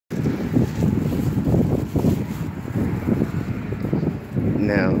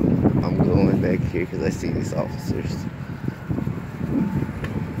now I'm going back here because I see these officers.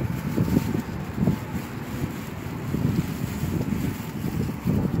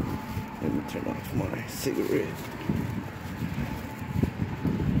 Let me turn off my cigarette.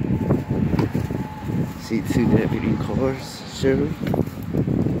 See two deputy cars, sheriff.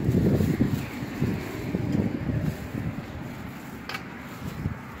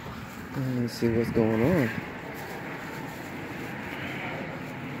 Let's see what's going on.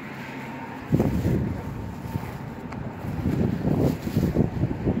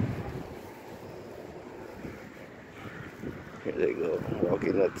 Here they go,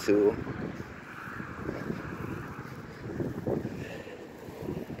 walking up to him.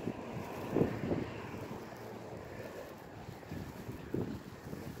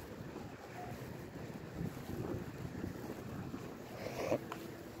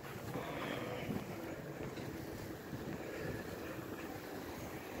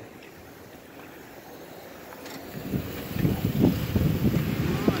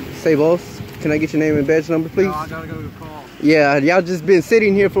 Say, boss, can I get your name and badge number, please? No, I gotta go to the call. Yeah, y'all just been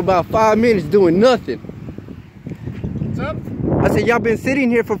sitting here for about 5 minutes doing nothing. What's up? I said, y'all been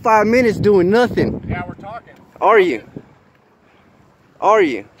sitting here for 5 minutes doing nothing. Yeah, we're talking. Are you? Are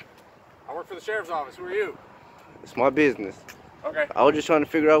you? I work for the sheriff's office. Who are you? It's my business. Okay. I was just trying to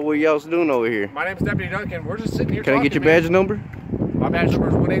figure out what y'all's doing over here. My name's Deputy Duncan. We're just sitting here Can talking, I get your man. badge number? My badge number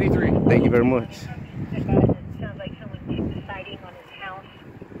is 183. Thank you very much. Sounds like someone's deciding on his house.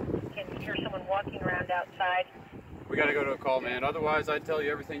 Can hear someone walking around outside. We gotta go to a call, man. Otherwise, I'd tell you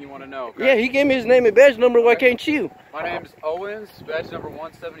everything you want to know. Okay? Yeah, he gave me his name and badge number. Why can't you? My name's Owens. Badge number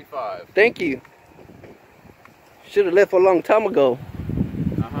 175. Thank you. Should have left a long time ago.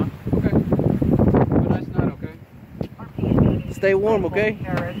 Okay. Have a nice night, okay? Stay warm, okay?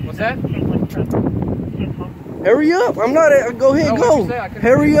 What's that? Hurry up. I'm not. Go ahead, go.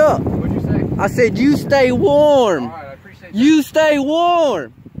 Hurry up. What'd you say? I said you stay warm. Alright, I appreciate that. You stay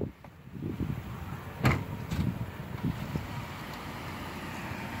warm.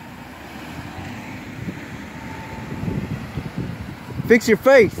 Fix your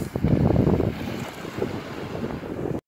face.